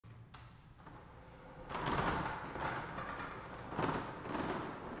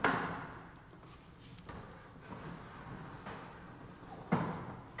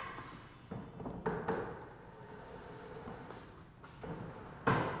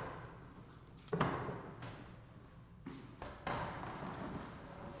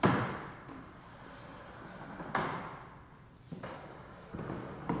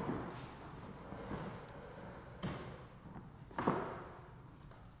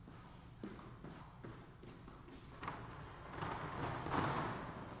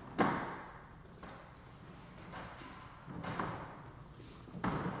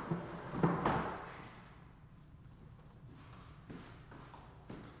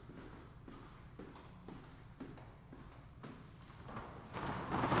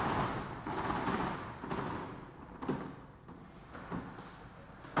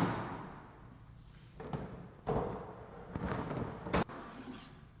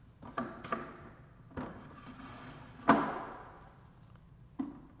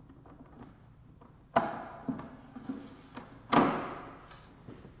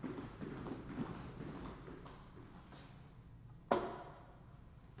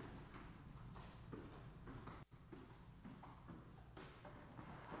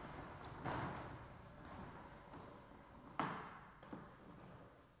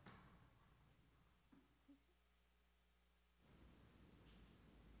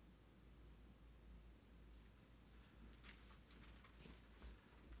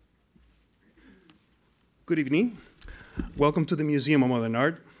Good evening. Welcome to the Museum of Modern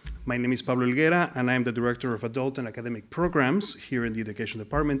Art. My name is Pablo Helguera, and I am the Director of Adult and Academic Programs here in the Education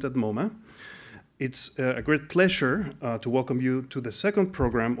Department at MoMA. It's a great pleasure to welcome you to the second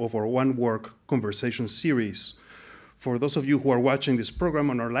program of our One Work Conversation series. For those of you who are watching this program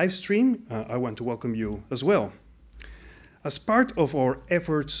on our live stream, I want to welcome you as well. As part of our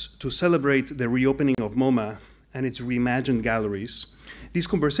efforts to celebrate the reopening of MoMA and its reimagined galleries, this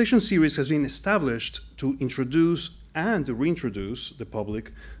conversation series has been established to introduce and reintroduce the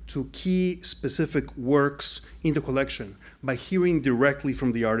public to key specific works in the collection by hearing directly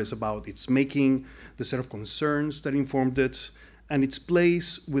from the artist about its making, the set of concerns that informed it, and its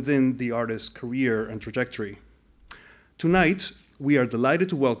place within the artist's career and trajectory. Tonight, we are delighted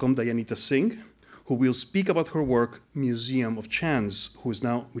to welcome Dayanita Singh, who will speak about her work, Museum of Chance,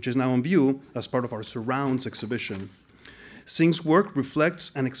 which is now on view as part of our Surrounds exhibition. Singh's work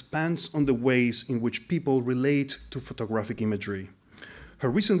reflects and expands on the ways in which people relate to photographic imagery. Her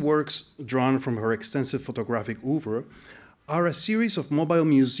recent works, drawn from her extensive photographic oeuvre, are a series of mobile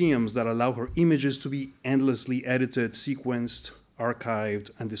museums that allow her images to be endlessly edited, sequenced,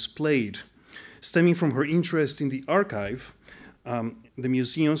 archived, and displayed. Stemming from her interest in the archive, the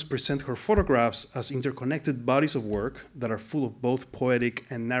museums present her photographs as interconnected bodies of work that are full of both poetic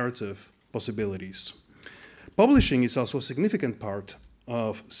and narrative possibilities. Publishing is also a significant part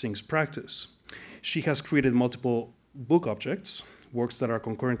of Singh's practice. She has created multiple book objects, works that are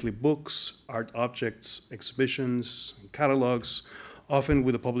concurrently books, art objects, exhibitions, catalogs, often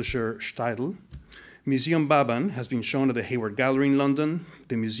with the publisher Steidl. Museum Baban has been shown at the Hayward Gallery in London,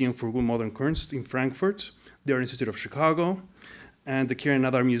 the Museum für Modern Kunst in Frankfurt, the Art Institute of Chicago, and the Kiran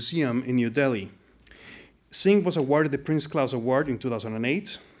Nadar Museum in New Delhi. Singh was awarded the Prince Claus Award in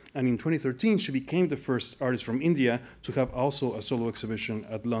 2008, and in 2013, she became the first artist from India to have also a solo exhibition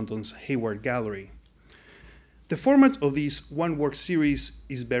at London's Hayward Gallery. The format of this One Work series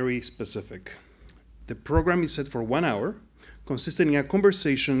is very specific. The program is set for 1 hour, consisting in a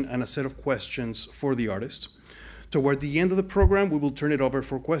conversation and a set of questions for the artist. Toward the end of the program, we will turn it over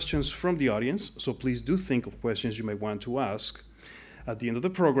for questions from the audience, so please do think of questions you may want to ask. At the end of the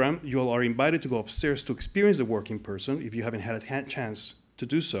program, you all are invited to go upstairs to experience the work in person if you haven't had a chance to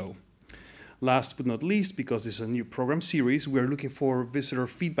do so. Last but not least, because this is a new program series, we are looking for visitor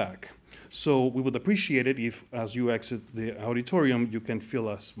feedback. So we would appreciate it if, as you exit the auditorium, you can fill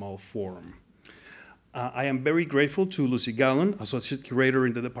a small form. I am very grateful to Lucy Gallun, Associate Curator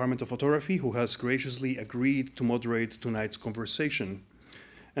in the Department of Photography, who has graciously agreed to moderate tonight's conversation.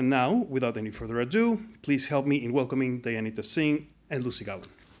 And now, without any further ado, please help me in welcoming Dayanita Singh and Lucy Gallun.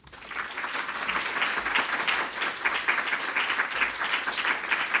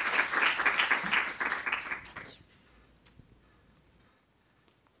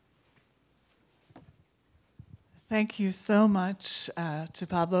 Thank you so much to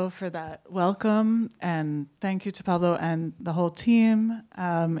Pablo for that welcome, and thank you to Pablo and the whole team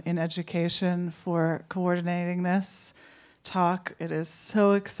in education for coordinating this talk. It is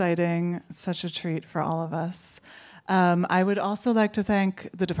so exciting, such a treat for all of us. I would also like to thank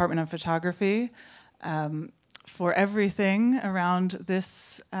the Department of Photography for everything around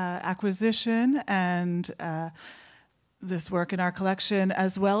this acquisition and this work in our collection,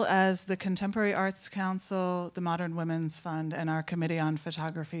 as well as the Contemporary Arts Council, the Modern Women's Fund, and our Committee on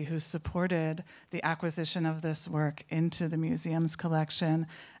Photography, who supported the acquisition of this work into the museum's collection.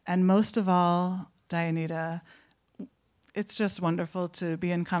 And most of all, Dayanita, it's just wonderful to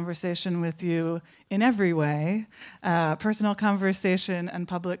be in conversation with you in every way, personal conversation and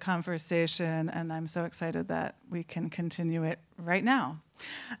public conversation, and I'm so excited that we can continue it right now.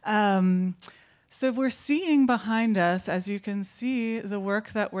 So we're seeing behind us, as you can see, the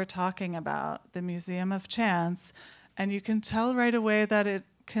work that we're talking about, the Museum of Chance, and you can tell right away that it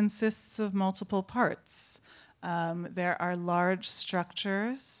consists of multiple parts. There are large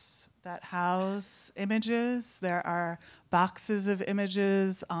structures that house images. There are boxes of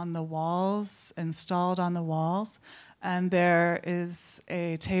images on the walls, installed on the walls, and there is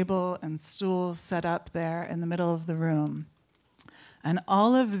a table and stool set up there in the middle of the room. And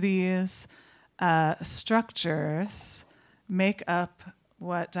all of these structures make up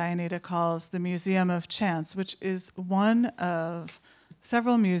what Dayanita calls the Museum of Chance, which is one of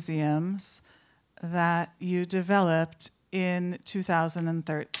several museums that you developed in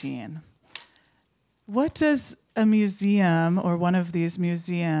 2013. What does a museum or one of these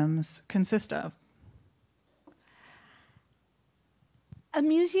museums consist of? A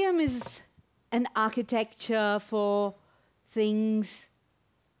museum is an architecture for things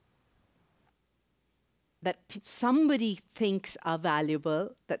that somebody thinks are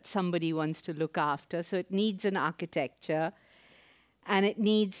valuable, that somebody wants to look after. So it needs an architecture, and it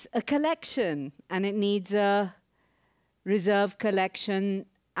needs a collection, and it needs a reserve collection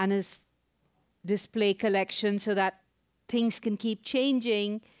and a display collection so that things can keep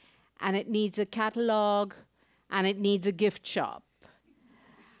changing, and it needs a catalog, and it needs a gift shop.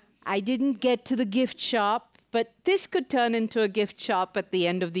 I didn't get to the gift shop, but this could turn into a gift shop at the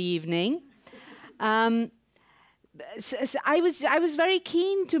end of the evening. So I was very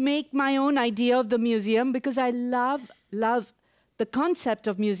keen to make my own idea of the museum because I love the concept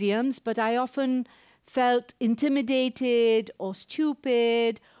of museums, but I often felt intimidated or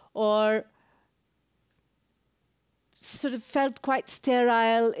stupid or sort of felt quite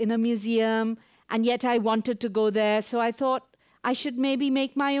sterile in a museum, and yet I wanted to go there. So I thought I should maybe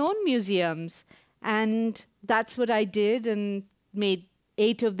make my own museums. And that's what I did, and made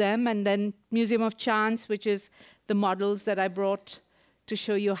 8 of them. And then Museum of Chance, which is the models that I brought to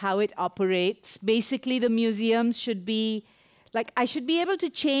show you how it operates. Basically, the museums should be, like, I should be able to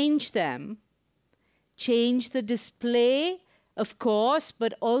change them, change the display, of course,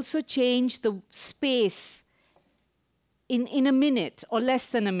 but also change the space in a minute or less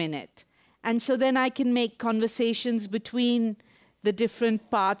than a minute. And so then I can make conversations between the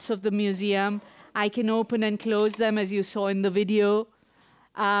different parts of the museum. I can open and close them, as you saw in the video.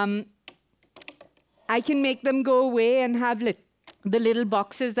 I can make them go away and have the little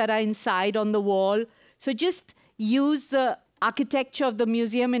boxes that are inside on the wall. So just use the architecture of the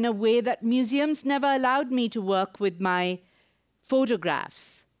museum in a way that museums never allowed me to work with my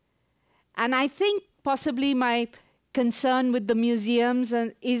photographs. And I think possibly my concern with the museums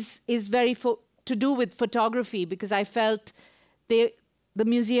is very to do with photography, because I felt the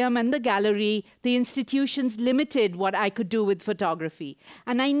museum and the gallery, the institutions limited what I could do with photography.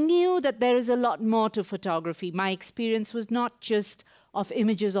 And I knew that there is a lot more to photography. My experience was not just of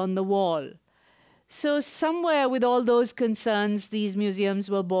images on the wall. So somewhere with all those concerns, these museums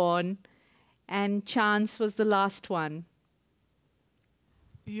were born, and Chance was the last one.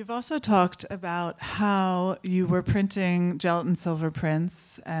 You've also talked about how you were printing gelatin silver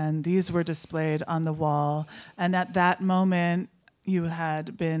prints, and these were displayed on the wall. And at that moment, you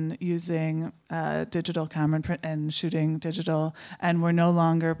had been using digital camera print and shooting digital, and were no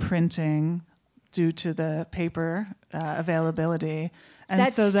longer printing due to the paper availability. And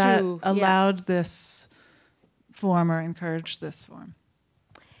That's so that true. allowed this form, or encouraged this form.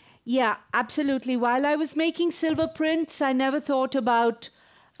 Yeah, absolutely. While I was making silver prints, I never thought about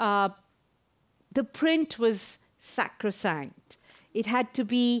the print was sacrosanct. It had to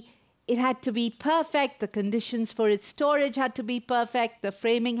be perfect. The conditions for its storage had to be perfect. The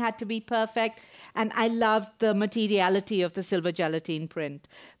framing had to be perfect. And I loved the materiality of the silver gelatine print.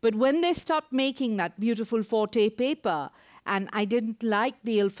 But when they stopped making that beautiful Forte paper, and I didn't like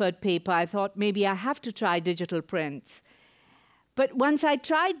the Ilford paper, I thought maybe I have to try digital prints. But once I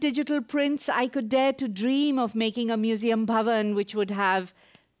tried digital prints, I could dare to dream of making a museum bhavan which would have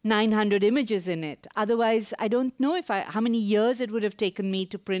 900 images in it. Otherwise, I don't know how many years it would have taken me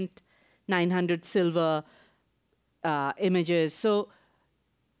to print 900 silver images. So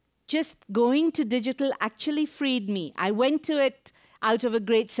just going to digital actually freed me. I went to it out of a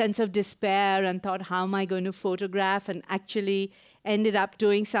great sense of despair and thought, how am I going to photograph? And actually ended up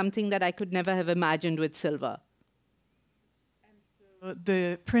doing something that I could never have imagined with silver. And so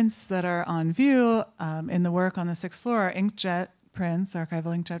the prints that are on view in the work on the 6th floor are inkjet prints,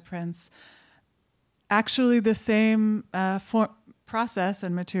 archival inkjet prints, actually the same process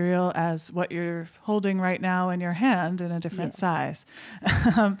and material as what you're holding right now in your hand in a different size.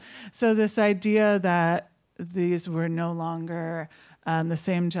 So this idea that these were no longer the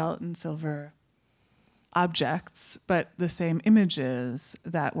same gelatin silver objects, but the same images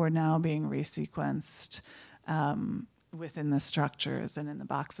that were now being resequenced within the structures and in the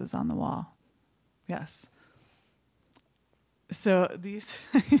boxes on the wall. Yes. So these,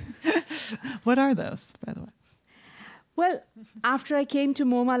 what are those, by the way? Well, after I came to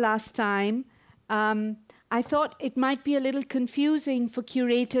MoMA last time, I thought it might be a little confusing for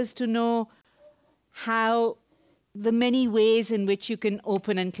curators to know how the many ways in which you can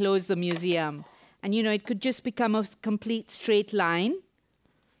open and close the museum. And, you know, it could just become a complete straight line,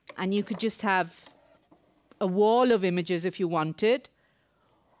 and you could just have a wall of images if you wanted,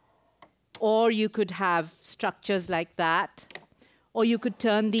 or you could have structures like that. Or you could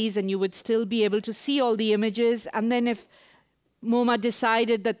turn these and you would still be able to see all the images. And then if MoMA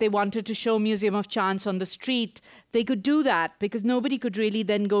decided that they wanted to show Museum of Chance on the street, they could do that, because nobody could really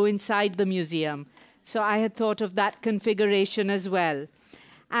then go inside the museum. So I had thought of that configuration as well.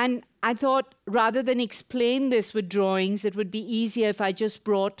 And I thought, rather than explain this with drawings, it would be easier if I just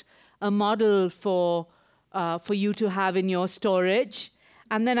brought a model for you to have in your storage.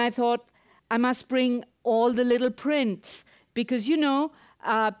 And then I thought, I must bring all the little prints, because, you know,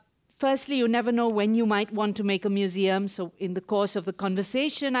 firstly, you never know when you might want to make a museum. So in the course of the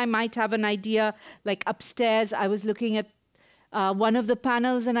conversation, I might have an idea. Like upstairs, I was looking at one of the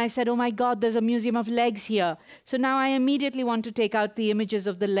panels and I said, oh my God, there's a museum of legs here. So now I immediately want to take out the images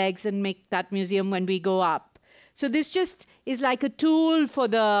of the legs and make that museum when we go up. So this just is like a tool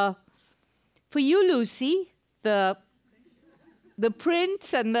for you, Lucy, the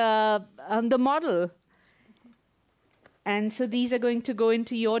prints and the model. And so these are going to go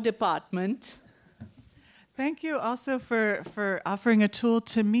into your department. Thank you also for offering a tool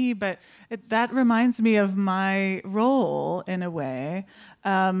to me, but that reminds me of my role in a way.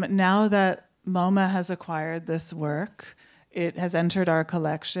 Now that MoMA has acquired this work, it has entered our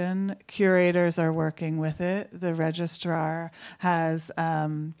collection. Curators are working with it. The registrar has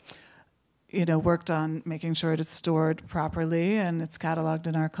worked on making sure it is stored properly and it's cataloged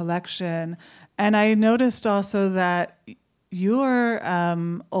in our collection. And I noticed also that your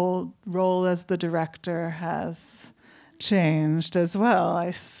old role as the director has changed as well.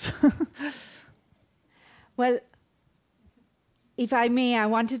 Well, if I may, I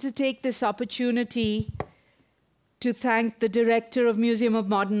wanted to take this opportunity to thank the director of Museum of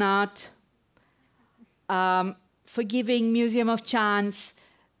Modern Art for giving Museum of Chance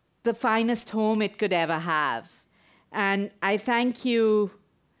the finest home it could ever have. And I thank you,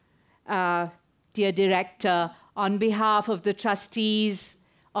 dear director, on behalf of the trustees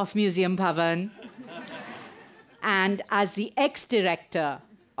of Museum Bhavan and as the ex-director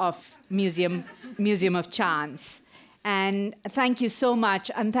of Museum of Chance. And thank you so much.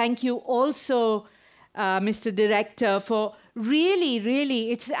 And thank you also, Mr. Director, for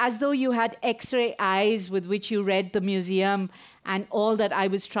really, it's as though you had X-ray eyes with which you read the museum and all that I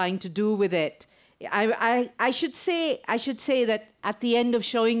was trying to do with it. I should say that at the end of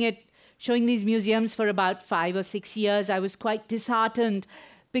showing these museums for about 5 or 6 years, I was quite disheartened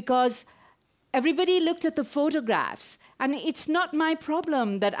because everybody looked at the photographs. And it's not my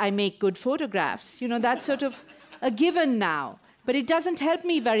problem that I make good photographs. You know, that's sort of a given now. But it doesn't help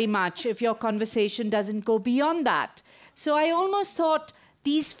me very much if your conversation doesn't go beyond that. So I almost thought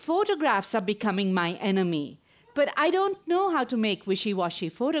these photographs are becoming my enemy. But I don't know how to make wishy-washy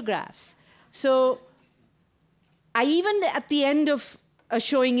photographs. So I even at the end of a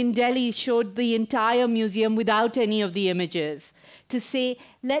showing in Delhi showed the entire museum without any of the images to say,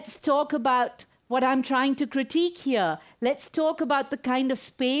 let's talk about what I'm trying to critique here. Let's talk about the kind of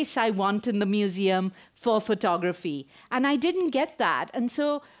space I want in the museum for photography. And I didn't get that. And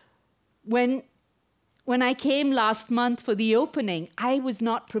so when I came last month for the opening, I was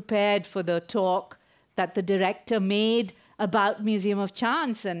not prepared for the talk that the director made about Museum of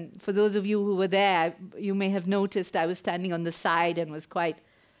Chance. And for those of you who were there, you may have noticed I was standing on the side and was quite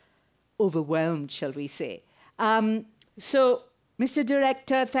overwhelmed, shall we say. So, Mr.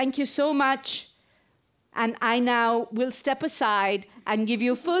 Director, thank you so much. And I now will step aside and give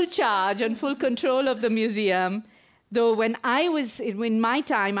you full charge and full control of the museum. Though when I was, in my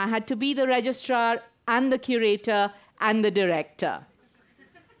time, I had to be the registrar and the curator and the director.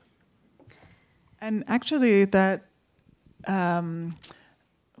 And actually that,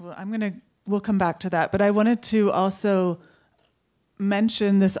 we'll come back to that, but I wanted to also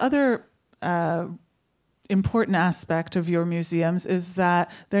mention this other important aspect of your museums is that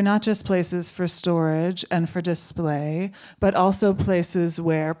they're not just places for storage and for display, but also places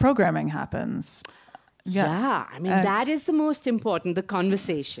where programming happens. Yes. Yeah, I mean, that is the most important, the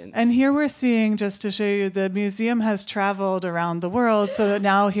conversation. And here we're seeing, just to show you, the museum has traveled around the world. So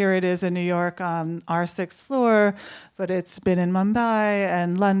now here it is in New York on our 6th floor, but it's been in Mumbai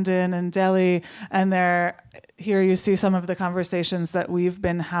and London and Delhi. And here you see some of the conversations that we've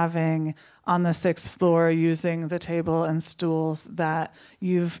been having on the 6th floor using the table and stools that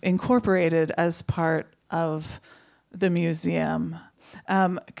you've incorporated as part of the museum.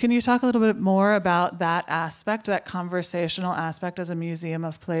 Can you talk a little bit more about that aspect, that conversational aspect as a museum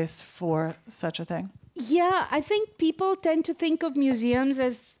of place for such a thing? Yeah, I think people tend to think of museums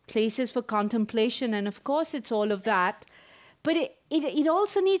as places for contemplation, and of course it's all of that. But it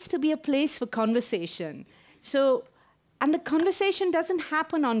also needs to be a place for conversation. So, and the conversation doesn't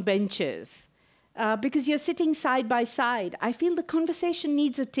happen on benches because you're sitting side by side. I feel the conversation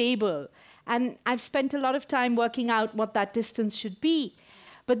needs a table. And I've spent a lot of time working out what that distance should be.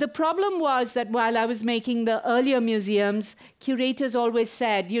 But the problem was that while I was making the earlier museums, curators always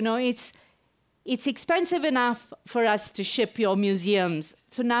said, you know, it's expensive enough for us to ship your museums.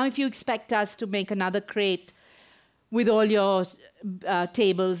 So now if you expect us to make another crate with all your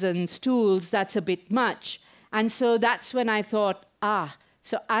tables and stools, that's a bit much. And so that's when I thought,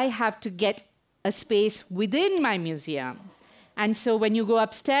 so I have to get a space within my museum. And so when you go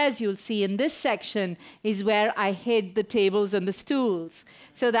upstairs, you'll see in this section is where I hid the tables and the stools,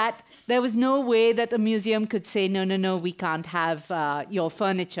 so that there was no way that a museum could say, no, we can't have your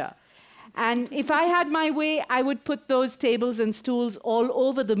furniture. And if I had my way, I would put those tables and stools all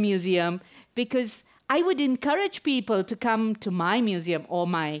over the museum, because I would encourage people to come to my museum or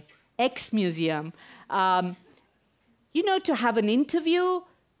my ex-museum, to have an interview,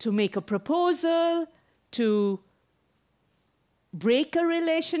 to make a proposal, to break a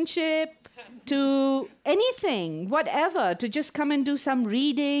relationship, to anything, whatever, to just come and do some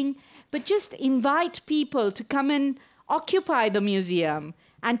reading, but just invite people to come and occupy the museum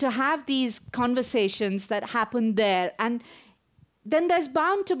and to have these conversations that happen there. And then there's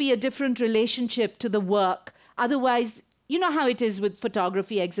bound to be a different relationship to the work. Otherwise, you know how it is with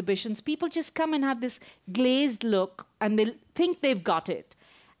photography exhibitions. People just come and have this glazed look and they think they've got it.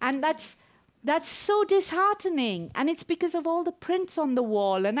 And that's so disheartening. And it's because of all the prints on the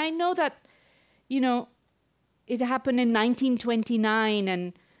wall. And I know that, it happened in 1929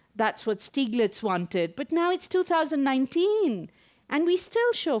 and that's what Stieglitz wanted. But now it's 2019 and we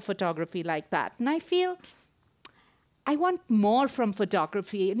still show photography like that. And I feel I want more from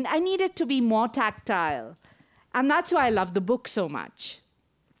photography. And I need it to be more tactile. And that's why I love the book so much.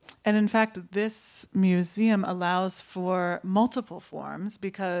 And in fact, this museum allows for multiple forms,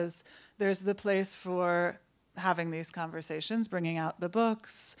 because there's the place for having these conversations, bringing out the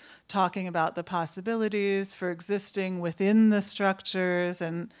books, talking about the possibilities for existing within the structures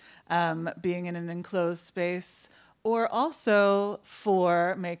and being in an enclosed space, or also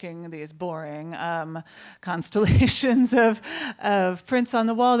for making these boring constellations of prints on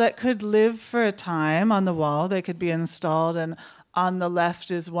the wall that could live for a time on the wall. They could be installed, and on the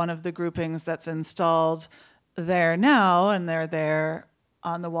left is one of the groupings that's installed there now, and they're there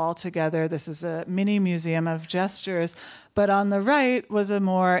on the wall together. This is a mini museum of gestures. But on the right was a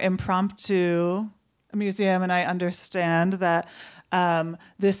more impromptu museum, and I understand that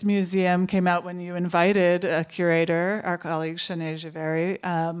this museum came out when you invited a curator, our colleague Shanae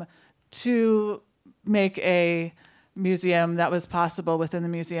Javeri, to make a museum that was possible within the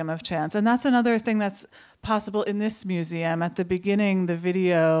Museum of Chance. And that's another thing that's possible in this museum. At the beginning, the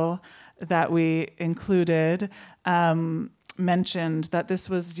video that we included mentioned that this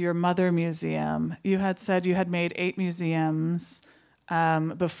was your mother museum. You had said you had made 8 museums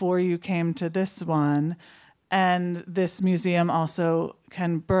before you came to this one. And this museum also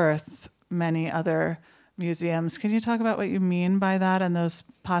can birth many other museums. Can you talk about what you mean by that and those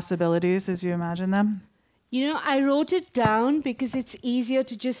possibilities as you imagine them? I wrote it down because it's easier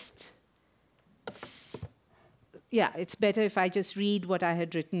to just... it's better if I just read what I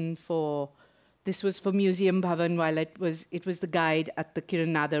had written for... This was for Museum Bhavan, while it was the guide at the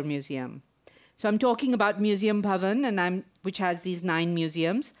Kiranadar Museum. So I'm talking about Museum Bhavan, which has these 9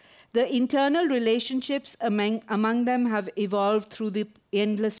 museums. The internal relationships among them have evolved through the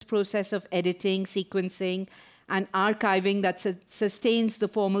endless process of editing, sequencing, and archiving that sustains the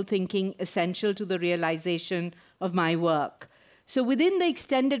formal thinking essential to the realization of my work. So within the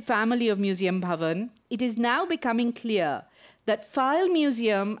extended family of Museum Bhavan, it is now becoming clear that File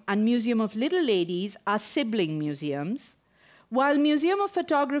Museum and Museum of Little Ladies are sibling museums, while Museum of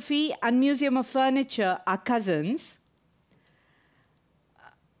Photography and Museum of Furniture are cousins.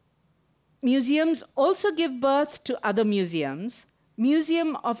 Museums also give birth to other museums.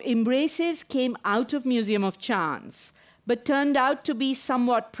 Museum of Embraces came out of Museum of Chance, but turned out to be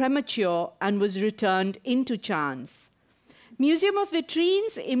somewhat premature and was returned into Chance. Museum of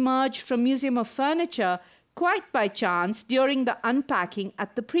Vitrines emerged from Museum of Furniture quite by chance during the unpacking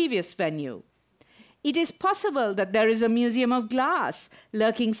at the previous venue. It is possible that there is a Museum of Glass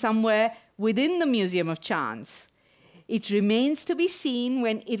lurking somewhere within the Museum of Chance. It remains to be seen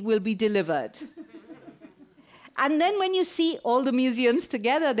when it will be delivered. And then when you see all the museums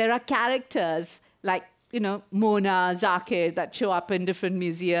together, there are characters like, Mona, Zakir, that show up in different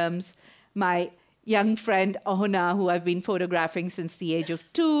museums. My young friend Ohana, who I've been photographing since the age of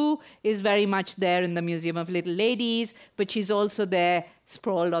 2, is very much there in the Museum of Little Ladies, but she's also there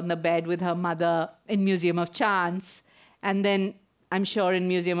sprawled on the bed with her mother in Museum of Chance. And then I'm sure in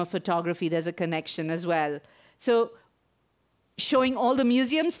Museum of Photography there's a connection as well. So showing all the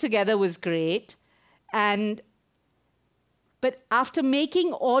museums together was great. But after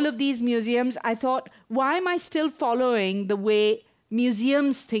making all of these museums, I thought, why am I still following the way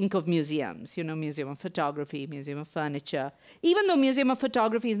museums think of museums, you know, Museum of Photography, Museum of Furniture, even though Museum of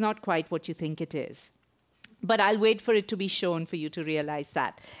Photography is not quite what you think it is. But I'll wait for it to be shown for you to realize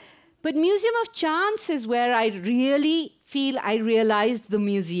that. But Museum of Chance is where I really feel I realized the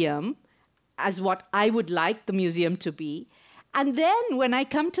museum as what I would like the museum to be. And then when I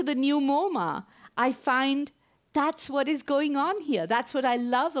come to the new MoMA, I find that's what is going on here. That's what I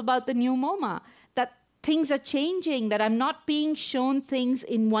love about the new MoMA, that things are changing, that I'm not being shown things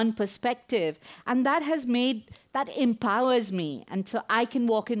in one perspective. And that empowers me. And so I can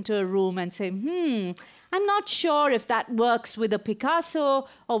walk into a room and say, I'm not sure if that works with a Picasso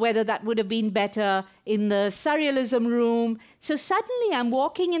or whether that would have been better in the Surrealism room. So suddenly I'm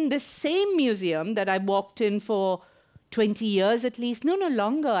walking in this same museum that I walked in for 20 years at least. No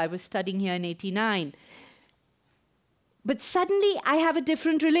longer. I was studying here in '89. But suddenly I have a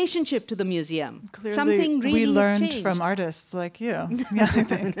different relationship to the museum. Clearly, something really we learned changed. from artists like you. Yeah, I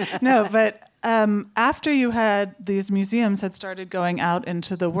think. No, but after you had these museums had started going out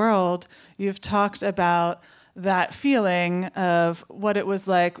into the world, you've talked about that feeling of what it was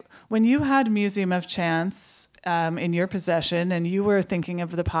like when you had Museum of Chance in your possession and you were thinking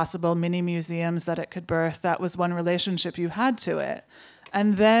of the possible mini museums that it could birth. That was one relationship you had to it.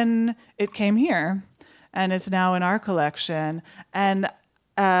 And then it came here. And it's now in our collection. And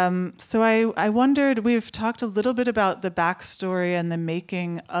so I wondered, we've talked a little bit about the backstory and the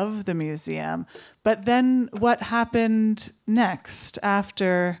making of the museum, but then what happened next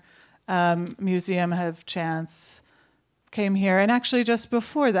after Museum of Chance came here? And actually just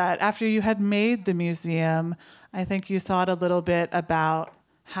before that, after you had made the museum, I think you thought a little bit about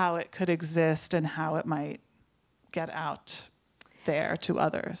how it could exist and how it might get out there to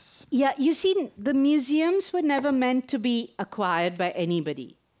others. Yeah, you see, the museums were never meant to be acquired by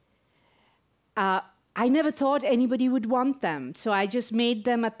anybody. I never thought anybody would want them, so I just made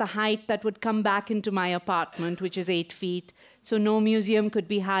them at the height that would come back into my apartment, which is 8 feet, so no museum could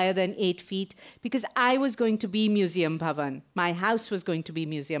be higher than 8 feet, because I was going to be Museum Bhavan. My house was going to be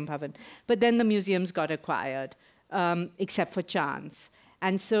Museum Bhavan. But then the museums got acquired, except for Chance.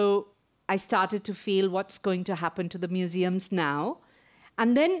 And so I started to feel what's going to happen to the museums now.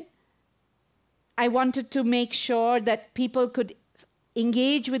 And then I wanted to make sure that people could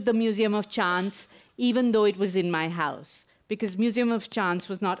engage with the Museum of Chance even though it was in my house, because Museum of Chance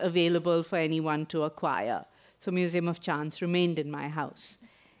was not available for anyone to acquire. So Museum of Chance remained in my house.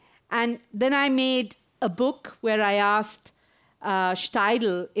 And then I made a book where I asked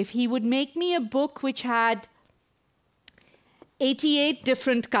Steidl if he would make me a book which had 88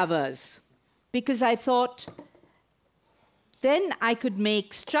 different covers, because I thought then I could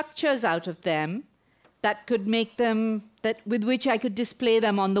make structures out of them that could make them, with which I could display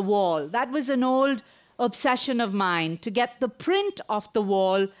them on the wall. That was an old obsession of mine, to get the print off the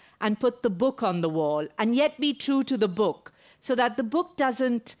wall and put the book on the wall, and yet be true to the book, so that the book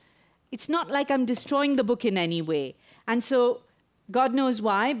doesn't, it's not like I'm destroying the book in any way. And so, God knows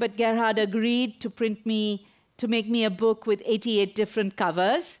why, but Gerhard agreed to make me a book with 88 different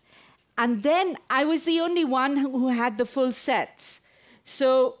covers. And then I was the only one who had the full sets.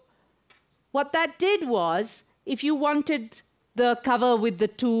 So what that did was, if you wanted the cover with the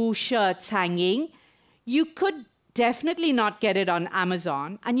 2 shirts hanging, you could definitely not get it on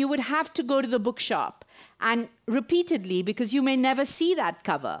Amazon, and you would have to go to the bookshop, and repeatedly, because you may never see that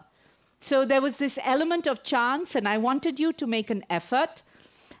cover. So there was this element of chance, and I wanted you to make an effort.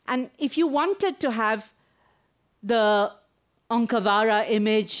 And if you wanted to have the Onkavara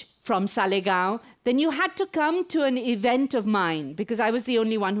image from Salegaon, then you had to come to an event of mine, because I was the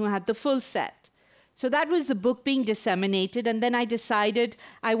only one who had the full set. So that was the book being disseminated, and then I decided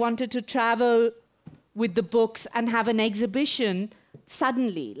I wanted to travel with the books and have an exhibition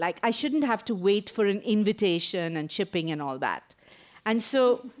suddenly. Like, I shouldn't have to wait for an invitation and shipping and all that. And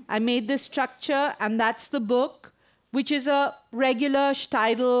so I made this structure, and that's the book, which is a regular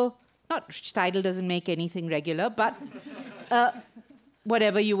Steidl, not Steidl doesn't make anything regular, but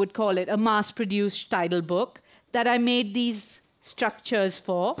whatever you would call it, a mass-produced Steidl book that I made these structures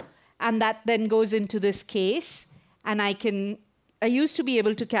for, and that then goes into this case, and I used to be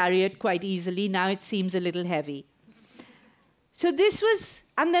able to carry it quite easily. Now it seems a little heavy. So this was,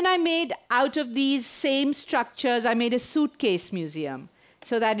 and then I made, out of these same structures, I made a suitcase museum,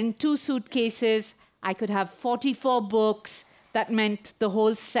 so that in 2 suitcases, I could have 44 books. That meant the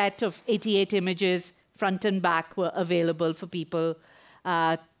whole set of 88 images, front and back, were available for people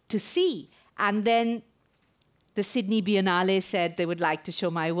to see. And then the Sydney Biennale said they would like to show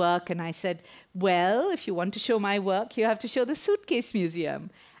my work, and I said, well, if you want to show my work, you have to show the suitcase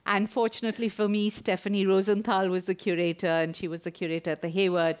museum. And fortunately for me, Stephanie Rosenthal was the curator, and she was the curator at the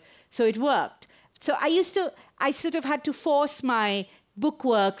Hayward. So it worked. So I sort of had to force my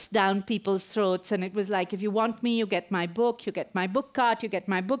bookworks down people's throats. And it was like, if you want me, you get my book, you get my book cart, you get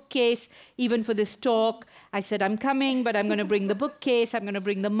my bookcase. Even for this talk, I said, I'm coming, but I'm going to bring the bookcase, I'm going to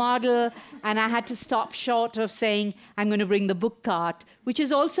bring the model. And I had to stop short of saying, I'm going to bring the book cart, which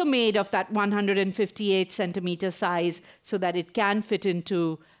is also made of that 158 centimeter size so that it can fit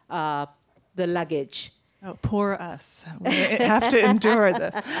into the luggage. Oh, poor us. We have to endure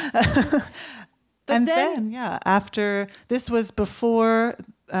this. And then, yeah, after, this was before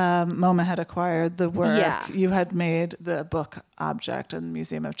MoMA had acquired the work, Yeah. you had made the book object in the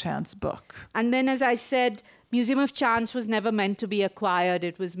Museum of Chance book. And then, as I said, Museum of Chance was never meant to be acquired.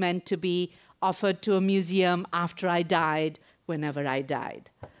 It was meant to be offered to a museum after I died, whenever I died.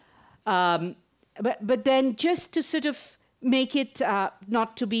 But then just to sort of make it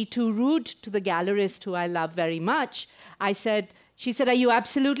not to be too rude to the gallerist, who I love very much, she said, are you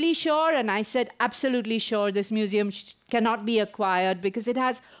absolutely sure? And I said, absolutely sure. This museum cannot be acquired because it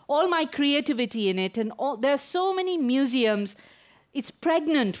has all my creativity in it. And there are so many museums. It's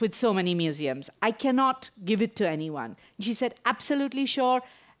pregnant with so many museums. I cannot give it to anyone. She said, absolutely sure.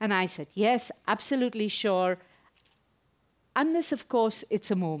 And I said, yes, absolutely sure. Unless, of course,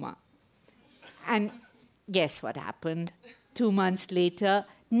 it's a MoMA. And guess what happened? 2 months later,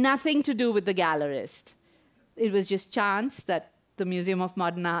 nothing to do with the gallerist. It was just chance that the Museum of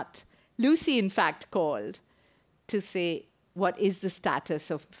Modern Art, Lucy, in fact, called to say, what is the status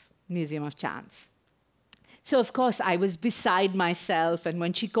of Museum of Chance? So, of course, I was beside myself. And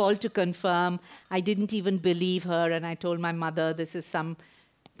when she called to confirm, I didn't even believe her. And I told my mother, this is some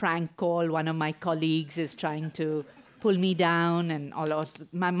prank call. One of my colleagues is trying to pull me down. And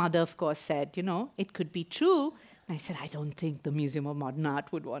my mother, of course, said, it could be true. And I said, I don't think the Museum of Modern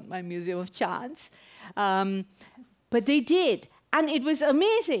Art would want my Museum of Chance. But they did. And it was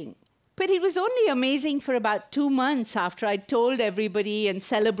amazing. But it was only amazing for about 2 months after I told everybody and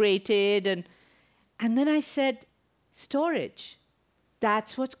celebrated. And then I said, storage.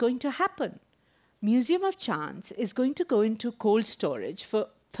 That's what's going to happen. Museum of Chance is going to go into cold storage for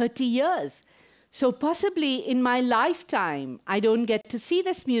 30 years. So possibly in my lifetime, I don't get to see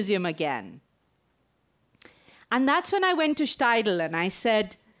this museum again. And that's when I went to Steidl and I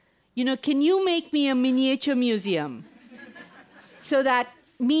said, can you make me a miniature museum? So that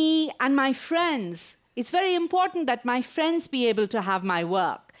me and my friends, it's very important that my friends be able to have my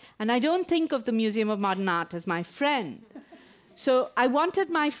work. And I don't think of the Museum of Modern Art as my friend. So I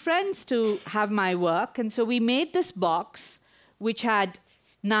wanted my friends to have my work. And so we made this box, which had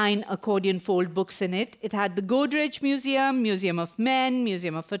 9 accordion fold books in it. It had the Godrej Museum, Museum of Men,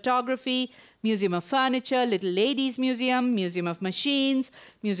 Museum of Photography, Museum of Furniture, Little Ladies Museum, Museum of Machines,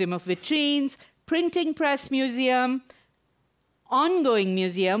 Museum of Vitrines, Printing Press Museum, Ongoing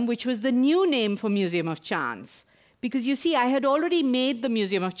Museum, which was the new name for Museum of Chance. Because you see, I had already made the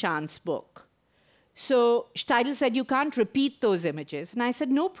Museum of Chance book. So Steidl said, you can't repeat those images. And I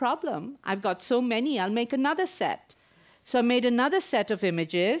said, no problem. I've got so many, I'll make another set. So I made another set of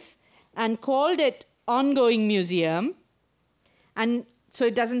images and called it Ongoing Museum. And so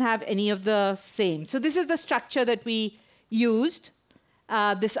it doesn't have any of the same. So this is the structure that we used,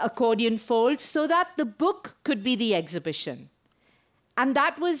 this accordion fold, so that the book could be the exhibition. And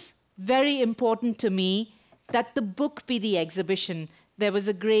that was very important to me, that the book be the exhibition. There is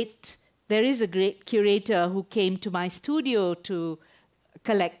a great curator who came to my studio to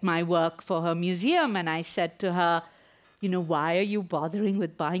collect my work for her museum. And I said to her, why are you bothering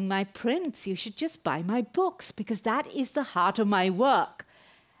with buying my prints? You should just buy my books, because that is the heart of my work.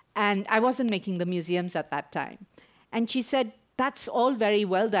 And I wasn't making the museums at that time. And she said, that's all very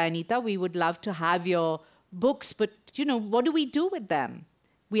well, Dayanita. We would love to have your books, but what do we do with them?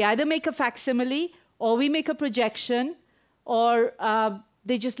 We either make a facsimile, or we make a projection, or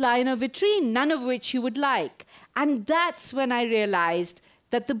they just lie in a vitrine, none of which you would like. And that's when I realized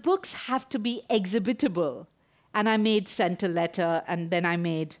that the books have to be exhibitable. And I made Center Letter, and then I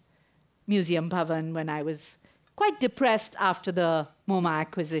made Museum Bhavan when I was quite depressed after the MoMA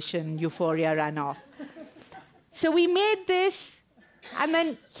acquisition, euphoria ran off. So we made this. And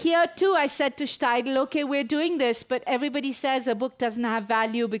then here, too, I said to Steidl, OK, we're doing this, but everybody says a book doesn't have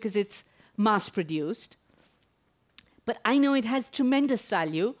value because it's mass-produced. But I know it has tremendous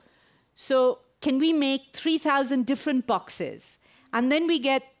value. So can we make 3,000 different boxes? And then we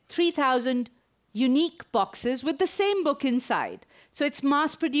get 3,000 unique boxes with the same book inside. So it's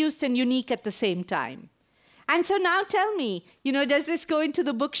mass-produced and unique at the same time. And so now tell me, does this go into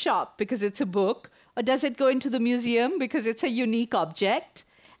the bookshop because it's a book? Or does it go into the museum because it's a unique object?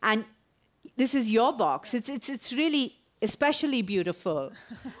 And this is your box. It's really especially beautiful.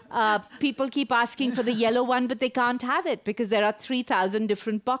 People keep asking for the yellow one, but they can't have it because there are 3,000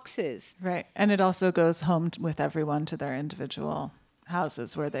 different boxes. Right. And it also goes home with everyone to their individual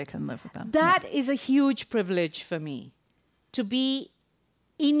houses where they can live with them. That is a huge privilege for me, to be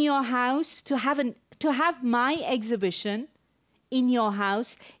in your house, to have my exhibition in your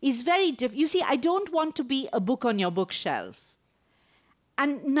house is very different. You see, I don't want to be a book on your bookshelf.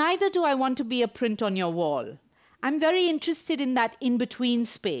 And neither do I want to be a print on your wall. I'm very interested in that in-between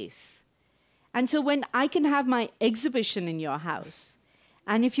space. And so when I can have my exhibition in your house,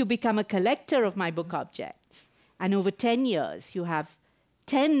 and if you become a collector of my book objects, and over 10 years you have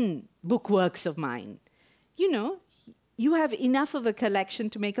 10 bookworks of mine, you know, you have enough of a collection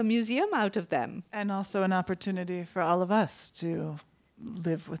to make a museum out of them. And also an opportunity for all of us to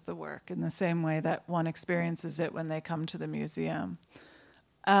live with the work in the same way that one experiences it when they come to the museum.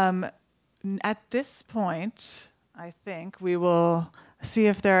 At this point, I think we will see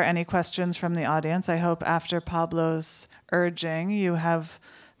if there are any questions from the audience. I hope after Pablo's urging, you have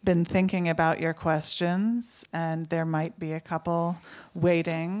been thinking about your questions, and there might be a couple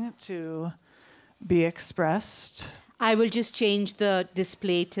waiting to be expressed. I will just change the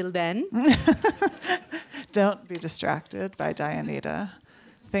display till then. Don't be distracted by Dayanita.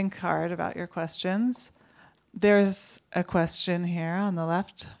 Think hard about your questions. There's a question here on the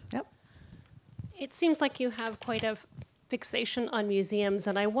left. Yep. It seems like you have quite a fixation on museums,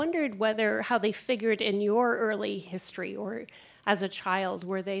 and I wondered how they figured in your early history or as a child.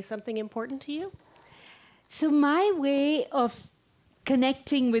 Were they something important to you? So my way of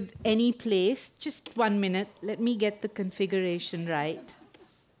connecting with any place, just 1 minute, let me get the configuration right.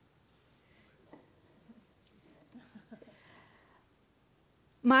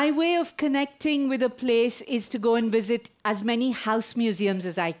 My way of connecting with a place is to go and visit as many house museums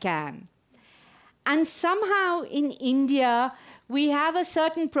as I can. And somehow in India, we have a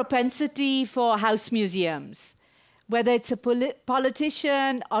certain propensity for house museums, whether it's a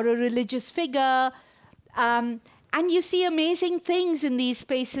politician or a religious figure. And you see amazing things in these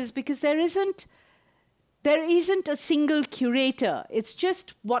spaces because there isn't a single curator. It's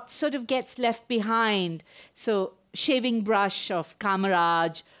just what sort of gets left behind. So shaving brush of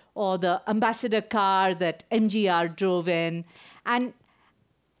Kamaraj or the ambassador car that MGR drove in. And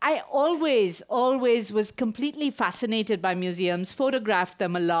I always was completely fascinated by museums, photographed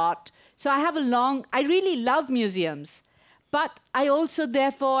them a lot. So I really love museums. But I also,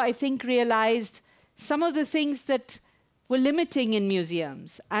 therefore, I think realized some of the things that were limiting in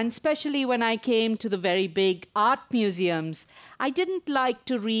museums. And especially when I came to the very big art museums, I didn't like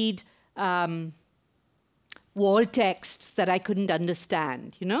to read wall texts that I couldn't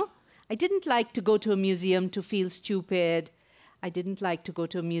understand, you know? I didn't like to go to a museum to feel stupid. I didn't like to go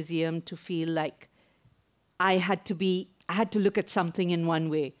to a museum to feel like I had to look at something in one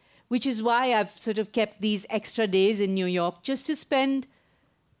way, which is why I've sort of kept these extra days in New York just to spend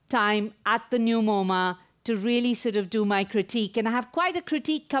time at the new MoMA to really sort of do my critique. And I have quite a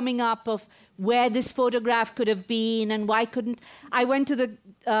critique coming up of where this photograph could have been and why couldn't. I went to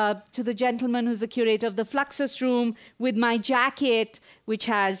the gentleman who's the curator of the Fluxus room with my jacket, which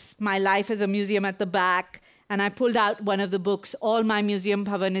has my life as a museum at the back. And I pulled out one of the books. All my museum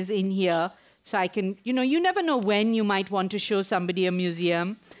bhavan is in here. So I can, you never know when you might want to show somebody a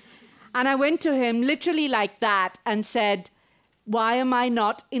museum. And I went to him literally like that and said, why am I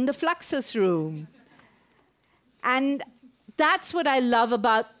not in the Fluxus room? And that's what I love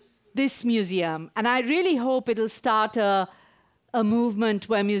about this museum. And I really hope it'll start a movement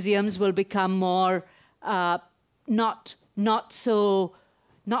where museums will become more not so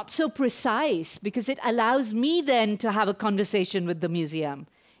precise, because it allows me then to have a conversation with the museum.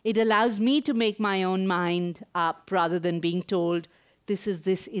 It allows me to make my own mind up rather than being told, this is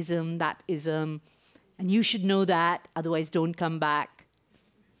this ism, that ism, and you should know that, otherwise don't come back.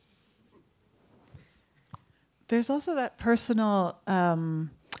 There's also that personal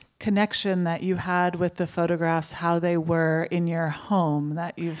connection that you had with the photographs, how they were in your home,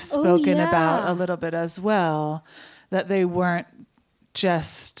 that you've spoken about a little bit as well, that they weren't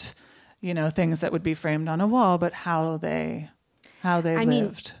just, things that would be framed on a wall, but how they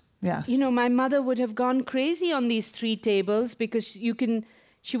lived. Yes. My mother would have gone crazy on these 3 tables because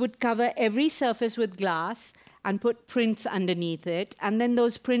she would cover every surface with glass and put prints underneath it, and then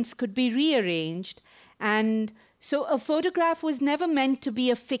those prints could be rearranged. And so a photograph was never meant to be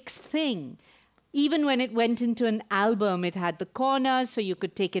a fixed thing. Even when it went into an album, it had the corners, so you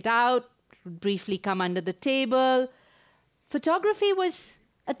could take it out, briefly come under the table. Photography was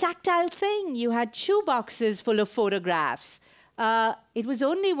a tactile thing. You had shoe boxes full of photographs. it was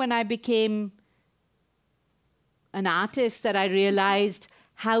only when I became an artist that I realized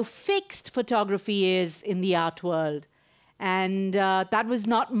how fixed photography is in the art world. And that was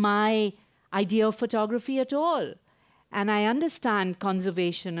not my idea of photography at all. And I understand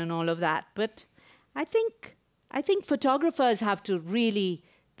conservation and all of that, but I think photographers have to really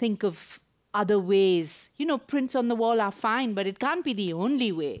think of other ways. You know, prints on the wall are fine, but it can't be the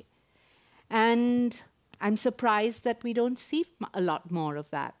only way. And I'm surprised that we don't see a lot more of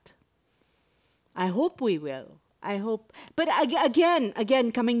that. I hope we will. I hope. But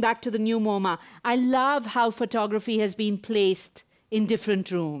again, coming back to the new MoMA, I love how photography has been placed in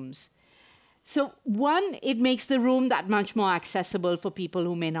different rooms. So one, it makes the room that much more accessible for people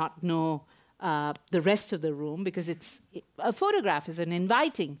who may not know the rest of the room, because a photograph is an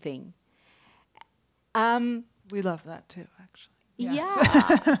inviting thing. We love that too, actually.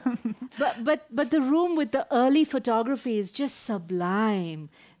 Yes. Yeah. but the room with the early photography is just sublime,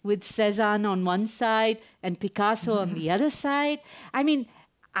 with Cézanne on one side and Picasso on the other side. I mean,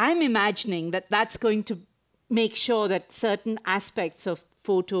 I'm imagining that that's going to make sure that certain aspects of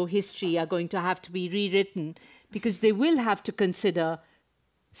photo history are going to have to be rewritten, because they will have to consider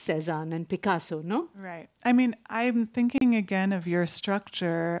Cézanne and Picasso, no? Right. I mean, I'm thinking again of your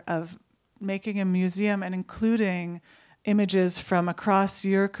structure of making a museum and including images from across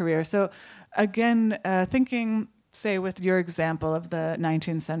your career. So again, thinking, say, with your example of the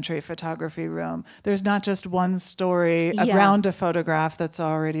 19th century photography room, there's not just one story around a photograph that's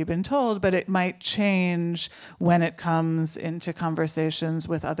already been told, but it might change when it comes into conversations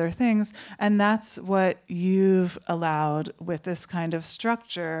with other things. And that's what you've allowed with this kind of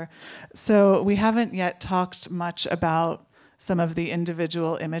structure. So we haven't yet talked much about some of the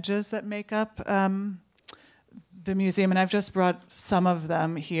individual images that make up the museum, and I've just brought some of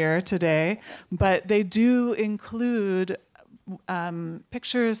them here today, but they do include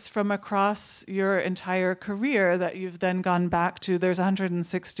pictures from across your entire career that you've then gone back to. There's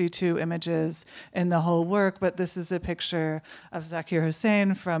 162 images in the whole work, but this is a picture of Zakir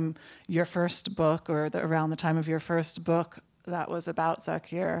Hussain from your first book, or around the time of your first book that was about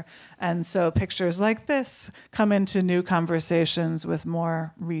Zakir. And so pictures like this come into new conversations with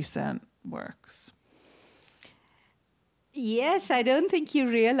more recent works. Yes, I don't think you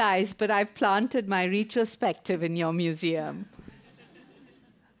realize, but I've planted my retrospective in your museum.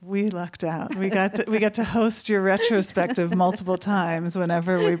 We lucked out. We get to host your retrospective multiple times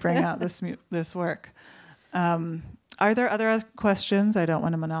whenever we bring out this work. Are there other questions? I don't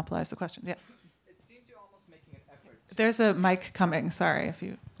want to monopolize the questions. Yes. It seems you're almost making an effort. There's a mic coming. Sorry if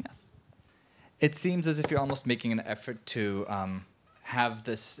you. Yes. It seems as if you're almost making an effort to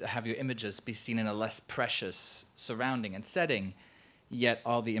have your images be seen in a less precious surrounding and setting, yet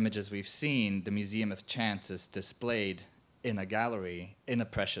all the images we've seen, the Museum of Chance is displayed in a gallery in a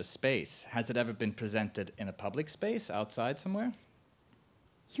precious space. Has it ever been presented in a public space outside somewhere?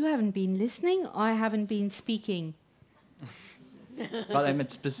 You haven't been listening, or I haven't been speaking? But I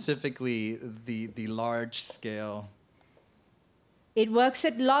meant specifically the large scale. It works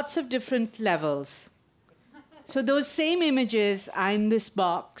at lots of different levels. So those same images are in this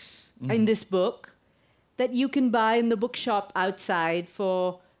box, in this book, that you can buy in the bookshop outside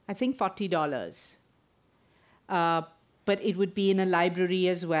for, I think, $40. But it would be in a library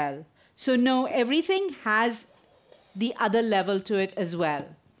as well. So no, everything has the other level to it as well.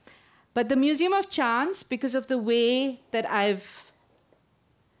 But the Museum of Chance, because of the way that I've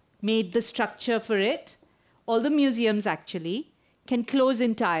made the structure for it, all the museums actually can close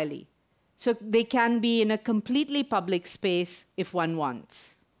entirely. So they can be in a completely public space if one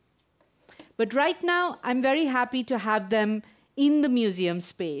wants. But right now, I'm very happy to have them in the museum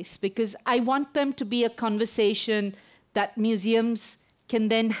space, because I want them to be a conversation that museums can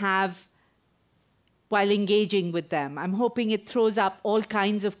then have while engaging with them. I'm hoping it throws up all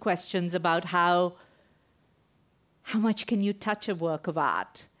kinds of questions about how much can you touch a work of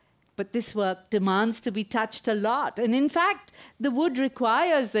art? But this work demands to be touched a lot. And in fact, the wood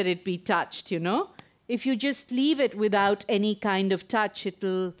requires that it be touched, you know? If you just leave it without any kind of touch,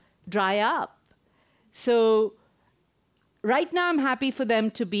 it'll dry up. So right now I'm happy for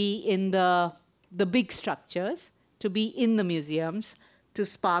them to be in the big structures, to be in the museums, to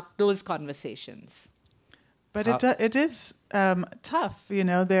spark those conversations. But it is tough, you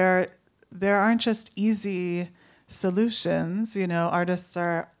know. There aren't just easy solutions. You know, artists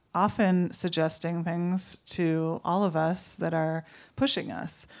are often suggesting things to all of us that are pushing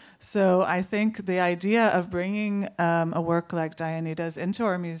us. So I think the idea of bringing a work like Dayanita's into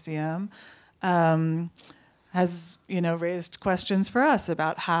our museum has, you know, raised questions for us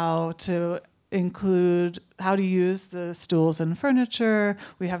about how to include how to use the stools and furniture.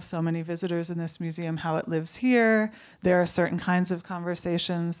 We have so many visitors in this museum, how it lives here. There are certain kinds of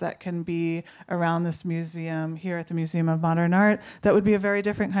conversations that can be around this museum here at the Museum of Modern Art that would be a very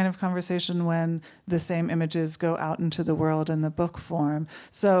different kind of conversation when the same images go out into the world in the book form.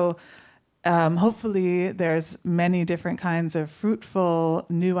 So hopefully there's many different kinds of fruitful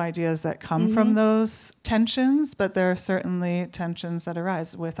new ideas that come from those tensions, but there are certainly tensions that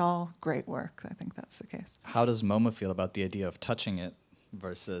arise with all great work. I think that's the case. How does MoMA feel about the idea of touching it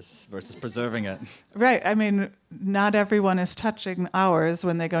versus preserving it? Right. I mean, not everyone is touching ours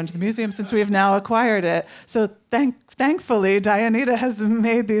when they go into the museum since we've now acquired it. So thankfully, Dayanita has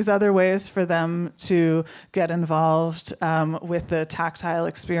made these other ways for them to get involved with the tactile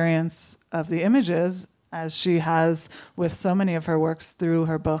experience of the images, as she has with so many of her works through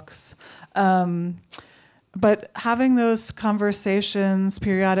her books. But having those conversations,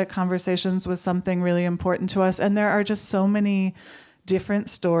 periodic conversations, was something really important to us. And there are just so many different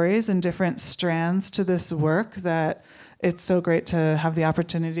stories and different strands to this work that it's so great to have the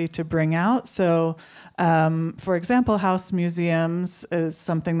opportunity to bring out. So, for example, house museums is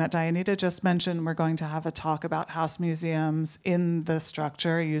something that Dayanita just mentioned. We're going to have a talk about house museums in the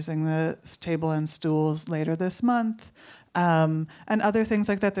structure using the table and stools later this month. And other things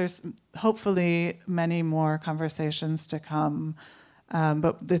like that. There's hopefully many more conversations to come.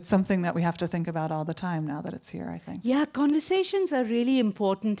 But it's something that we have to think about all the time now that it's here, I think. Yeah, conversations are really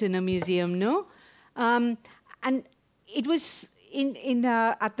important in a museum, no? And it was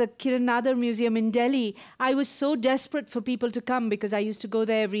at the Kiranadar Museum in Delhi, I was so desperate for people to come because I used to go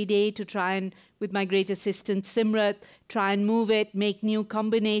there every day to try and, with my great assistant Simrat, try and move it, make new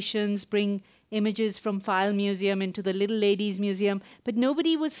combinations, bring images from File Museum into the Little Ladies Museum, but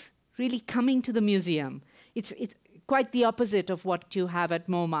nobody was really coming to the museum. It's quite the opposite of what you have at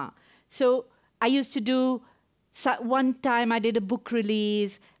MoMA. So I used to do, one time I did a book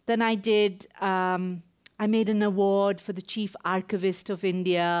release, then I did, I made an award for the Chief Archivist of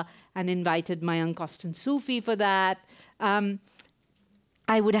India and invited Mayank Austin Sufi for that. I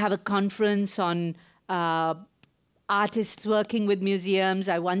would have a conference on artists working with museums.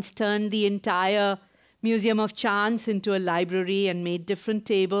 I once turned the entire Museum of Chance into a library and made different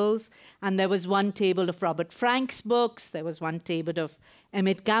tables. And there was one table of Robert Frank's books. There was one table of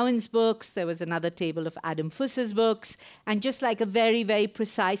Emmett Gowan's books. There was another table of Adam Fuss's books. And just like a very, very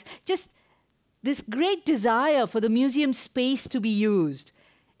precise, just this great desire for the museum space to be used.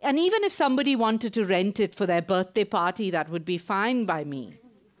 And even if somebody wanted to rent it for their birthday party, that would be fine by me.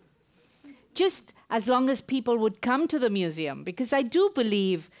 Just as long as people would come to the museum, because I do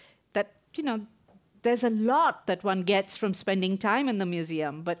believe that, you know, there's a lot that one gets from spending time in the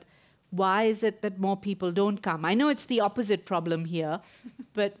museum, but why is it that more people don't come? I know it's the opposite problem here,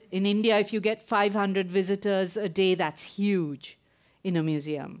 but in India, if you get 500 visitors a day, that's huge in a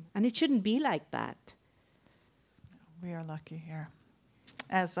museum. And it shouldn't be like that. We are lucky here,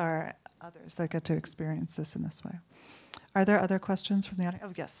 as are others that get to experience this in this way. Are there other questions from the audience?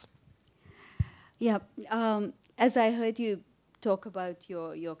 Oh, yes. Yeah, as I heard you talk about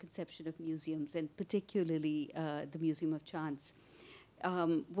your conception of museums, and particularly the Museum of Chance,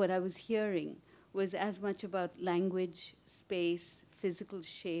 what I was hearing was as much about language, space, physical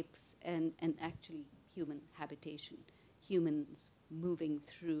shapes, and actually human habitation, humans moving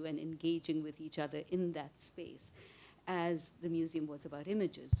through and engaging with each other in that space, as the museum was about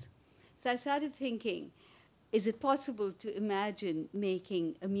images. So I started thinking, is it possible to imagine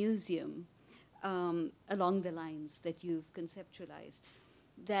making a museum along the lines that you've conceptualized,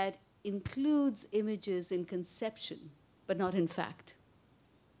 that includes images in conception, but not in fact?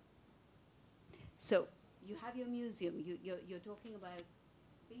 So you have your museum, you're talking about,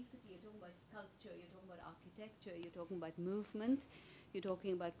 basically you're talking about sculpture, you're talking about architecture, you're talking about movement, you're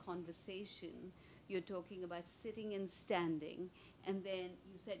talking about conversation, you're talking about sitting and standing, and then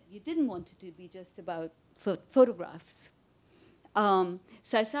you said you didn't want it to be just about photographs.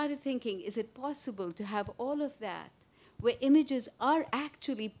 So I started thinking, is it possible to have all of that where images are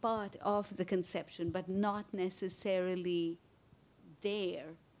actually part of the conception, but not necessarily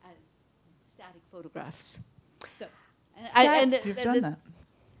there as static photographs? So, You've done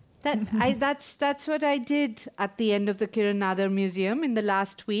that. That's what I did at the end of the Kiranadar Museum in the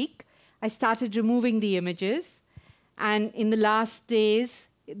last week. I started removing the images, and in the last days,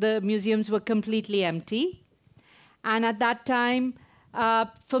 the museums were completely empty. And at that time,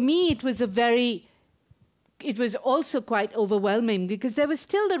 for me, it was also quite overwhelming because there was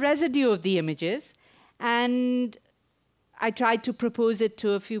still the residue of the images. And I tried to propose it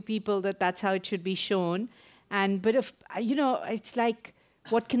to a few people that that's how it should be shown. But if, you know, it's like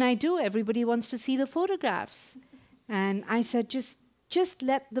what can I do? Everybody wants to see the photographs. And I said, just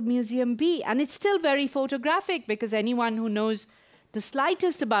let the museum be. And it's still very photographic, because anyone who knows the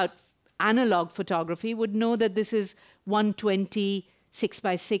slightest about analog photography would know that this is 120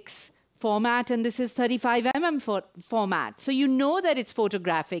 6x6 format, and this is 35 format. So you know that it's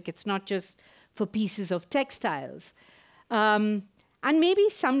photographic. It's not just for pieces of textiles. And maybe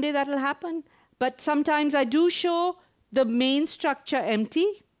someday that'll happen. But sometimes I do show the main structure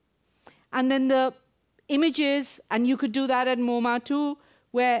empty, and then the images, and you could do that at MoMA too,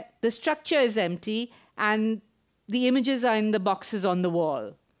 where the structure is empty and the images are in the boxes on the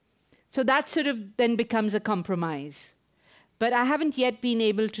wall. So that sort of then becomes a compromise. But I haven't yet been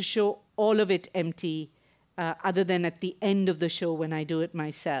able to show all of it empty, other than at the end of the show when I do it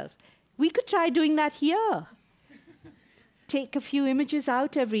myself. We could try doing that here. Take a few images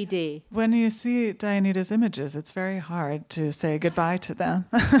out every day. When you see Dayanita's images, it's very hard to say goodbye to them.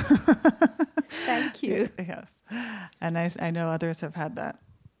 Thank you. Yes. And I know others have had that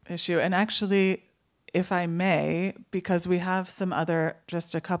issue. And actually, if I may, because we have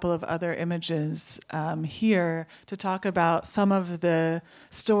just a couple of other images here to talk about some of the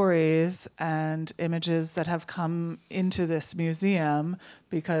stories and images that have come into this museum,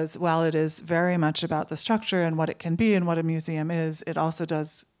 because while it is very much about the structure and what it can be and what a museum is, it also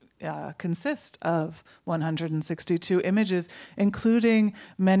does consist of 162 images, including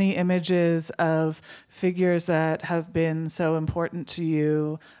many images of figures that have been so important to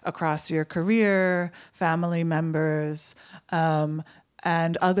you across your career, family members,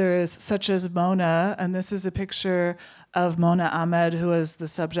 and others, such as Mona. And this is a picture of Mona Ahmed, who was the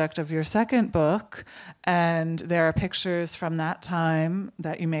subject of your second book. And there are pictures from that time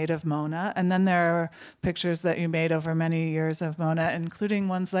that you made of Mona. And then there are pictures that you made over many years of Mona, including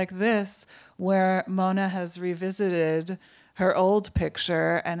ones like this, where Mona has revisited her old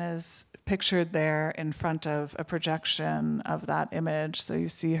picture and is pictured there in front of a projection of that image. So you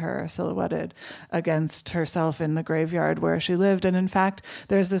see her silhouetted against herself in the graveyard where she lived. And in fact,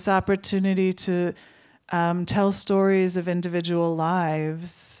 there's this opportunity to tell stories of individual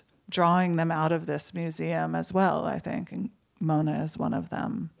lives, drawing them out of this museum as well, I think. And Mona is one of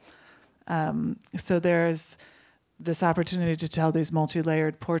them. So there's this opportunity to tell these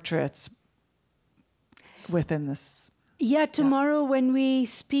multi-layered portraits within this. Yeah, tomorrow when we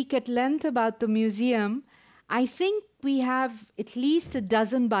speak at length about the museum, I think we have at least a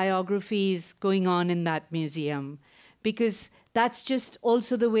dozen biographies going on in that museum, because that's just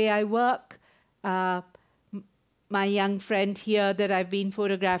also the way I work. My young friend here that I've been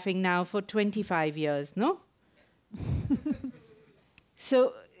photographing now for 25 years, no?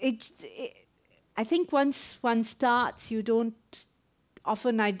 So I think once one starts, you don't,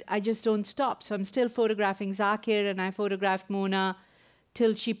 often I just don't stop. So I'm still photographing Zakir, and I photographed Mona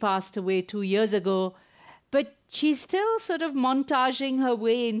till she passed away 2 years ago. But she's still sort of montaging her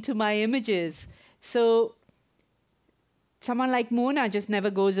way into my images. So someone like Mona just never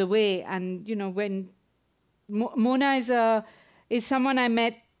goes away. And, you know, when Mona is someone I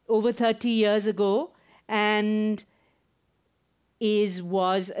met over 30 years ago, and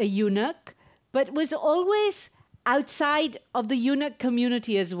was a eunuch, but was always outside of the eunuch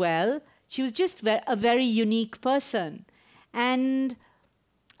community as well. She was just a very unique person. And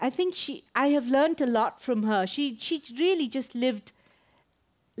I think I have learned a lot from her. She really just lived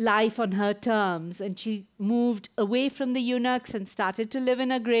life on her terms, and she moved away from the eunuchs and started to live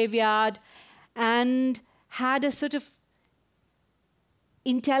in a graveyard, and had a sort of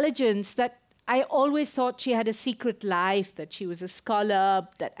intelligence that I always thought she had a secret life, that she was a scholar,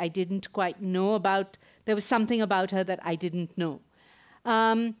 that I didn't quite know about. There was something about her that I didn't know.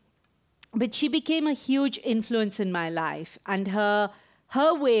 But she became a huge influence in my life, and her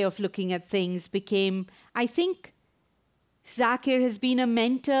way of looking at things became, I think, Zakir has been a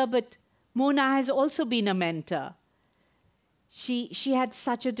mentor, but Mona has also been a mentor. She had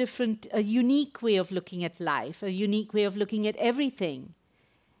such a unique way of looking at life, a unique way of looking at everything.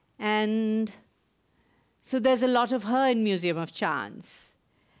 And so there's a lot of her in Museum of Chance.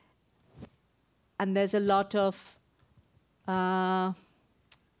 And there's a lot of...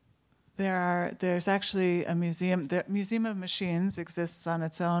 There's actually a museum. The Museum of Machines exists on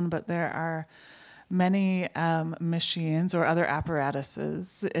its own, but there are many machines or other apparati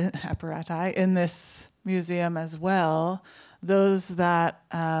in this museum as well. Those that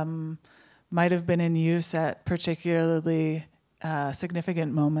might have been in use at particularly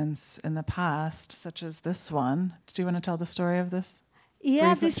significant moments in the past, such as this one. Do you want to tell the story of this?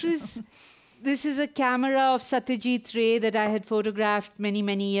 Yeah, this is a camera of Satyajit Ray that I had photographed many,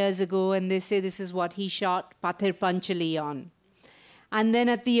 many years ago, and they say this is what he shot Pathir Panchali on. And then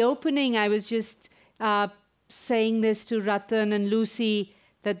at the opening, I was just saying this to Ratan and Lucy,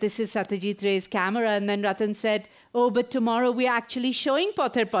 that this is Satyajit Ray's camera. And then Ratan said, oh, but tomorrow we're actually showing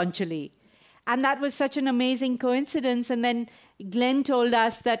Pather Panchali. And that was such an amazing coincidence. And then Glenn told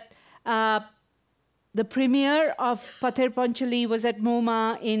us that the premiere of Pather Panchali was at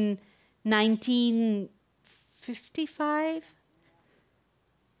MoMA in 1955.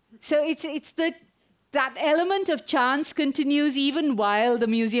 So it's that element of chance continues even while the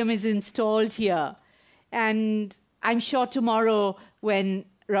museum is installed here. And I'm sure tomorrow when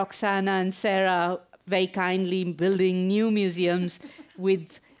Roxana and Sarah very kindly building new museums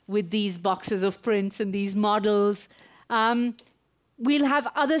with these boxes of prints and these models, we'll have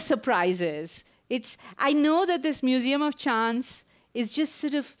other surprises. I know that this Museum of Chance is just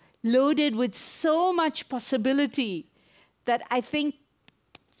sort of loaded with so much possibility that I think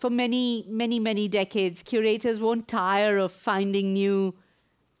for many, many, many decades, curators won't tire of finding new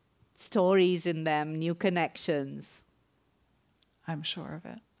stories in them, new connections. I'm sure of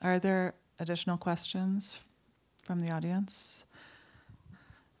it. Are there additional questions from the audience?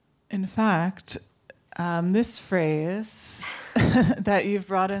 In fact, this phrase that you've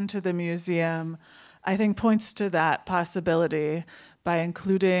brought into the museum, I think points to that possibility by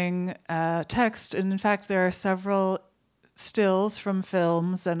including text. And in fact, there are several stills from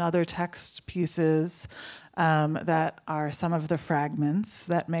films and other text pieces that are some of the fragments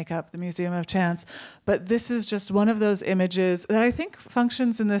that make up the Museum of Chance. But this is just one of those images that I think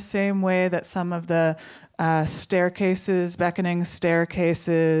functions in the same way that some of the staircases, beckoning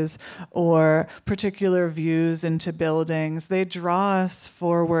staircases, or particular views into buildings, they draw us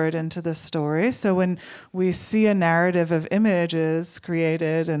forward into the story. So when we see a narrative of images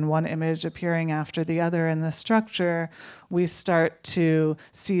created and one image appearing after the other in the structure, we start to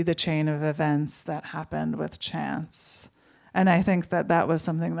see the chain of events that happened with chance. And I think that that was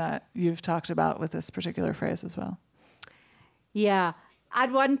something that you've talked about with this particular phrase as well. Yeah.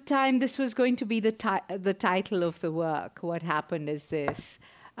 At one time, this was going to be the title of the work. What happened is this.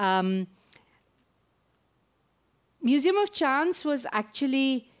 Museum of Chance was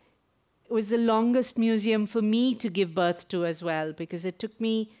the longest museum for me to give birth to as well, because it took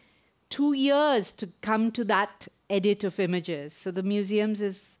me 2 years to come to that edit of images. So the museums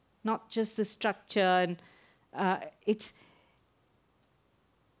is not just the structure, and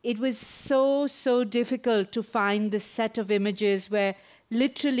it was so difficult to find the set of images where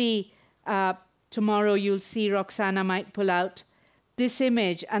literally tomorrow you'll see Roxana might pull out this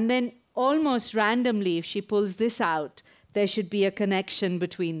image, and then almost randomly, if she pulls this out, there should be a connection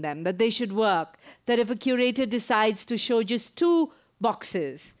between them, that they should work, that if a curator decides to show just 2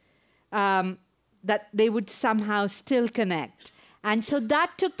 boxes, that they would somehow still connect. And so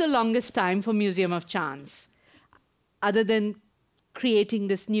that took the longest time for Museum of Chance, other than creating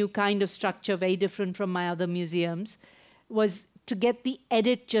this new kind of structure, very different from my other museums, was to get the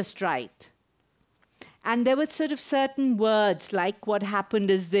edit just right. And there were sort of certain words, like what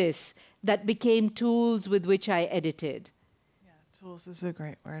happened is this, that became tools with which I edited. Yeah, tools is a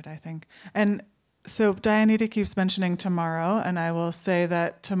great word, I think. And so Dayanita keeps mentioning tomorrow, and I will say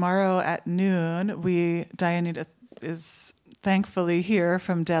that tomorrow at noon, Dayanita is thankfully here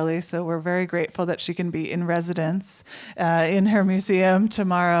from Delhi, so we're very grateful that she can be in residence in her museum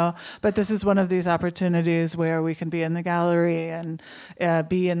tomorrow. But this is one of these opportunities where we can be in the gallery and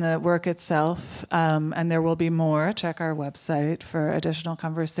be in the work itself, and there will be more. Check our website for additional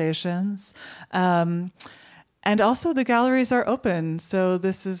conversations. And also the galleries are open, so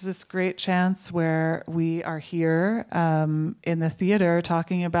this is this great chance where we are here in the theater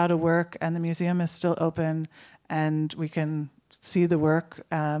talking about a work, and the museum is still open, and we can see the work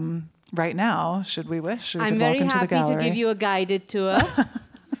right now, should we wish. I'm very happy to give you a guided tour.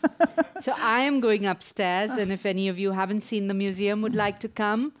 So I am going upstairs, and if any of you haven't seen the museum, would like to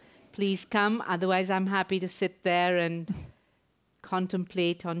come, please come. Otherwise, I'm happy to sit there and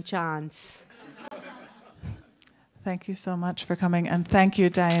contemplate on chance. Thank you so much for coming, and thank you,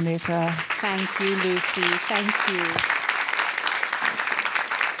 Dayanita. Thank you, Lucy. Thank you.